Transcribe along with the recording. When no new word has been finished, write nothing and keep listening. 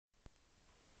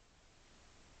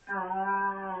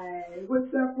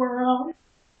What's up, world?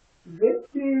 This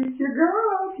is your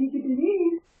girl, Teacher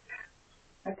Denise.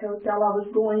 I told y'all I was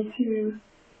going to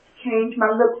change my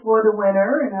look for the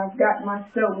winter, and I've got my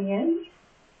sew-in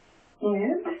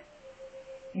and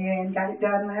got it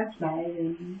done last night,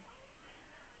 and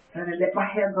I let my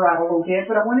hair grow out a little bit,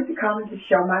 but I wanted to come and just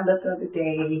show my look of the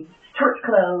day. Church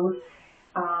clothes.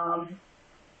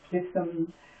 Just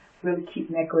some really cute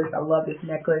necklace. I love this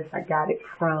necklace. I got it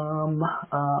from,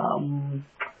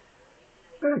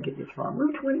 where did I get this from?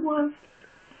 Route 21?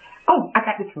 Oh, I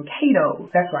got this from Cato's.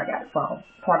 That's where I got it from.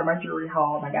 Part of my jewelry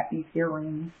haul. I got these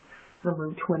earrings from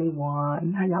Route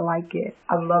 21. How y'all like it?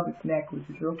 I love this necklace.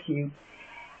 It's real cute.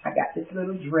 I got this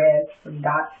little dress from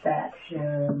Dot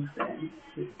Factions, and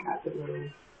just got the little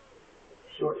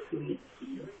short sleeves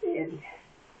and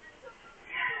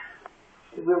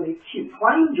a really cute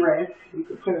plain dress. You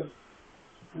could put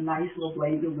a nice little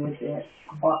blazer with it.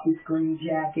 I bought this green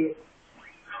jacket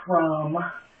from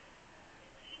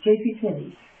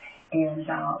JCPenney, and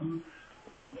I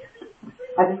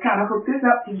just kind of hooked this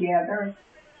up together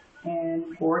and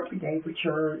wore it today for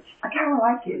church. I kind of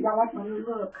like it. Y'all like my new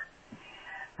look?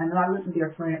 I know I look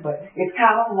different, but it's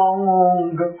kind of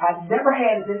long. I've never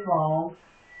had it this long.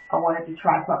 I wanted to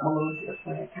try something a little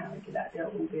different, kind of get out there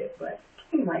a little bit. But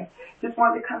anyway, just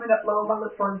wanted to come and upload my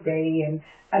look for the day. And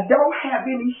I don't have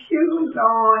any shoes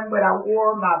on, but I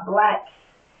wore my black,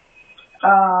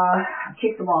 I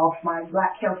kicked them off, my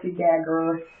black Kelsey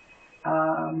Dagger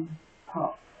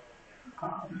pump.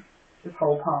 Just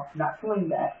whole pump, not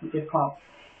slingback, but just pump.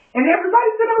 And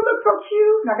everybody said I look so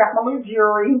cute. And I got my little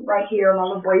jewelry right here, my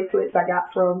little bracelets I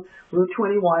got from Route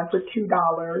 21 for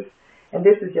 $2. And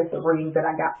this is just a ring that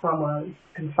I got from a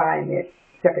consignment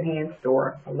secondhand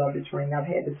store. I love this ring. I've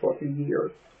had this for a few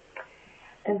years.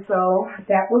 And so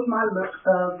that was my look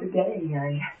of the day.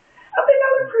 And I think I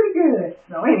look pretty good.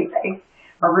 So anyway,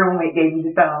 my roommate gave me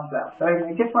the thumbs up. So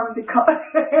anyway, just wanted to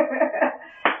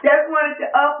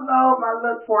upload my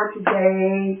look for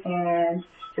today and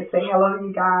just say hello to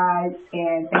you guys.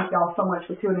 And thank y'all so much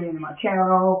for tuning into my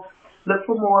channel. Look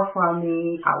for more from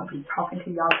me. I'll be talking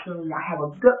to y'all soon. Y'all have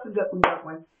a good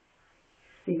one.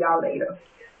 See y'all later.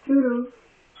 Toodles.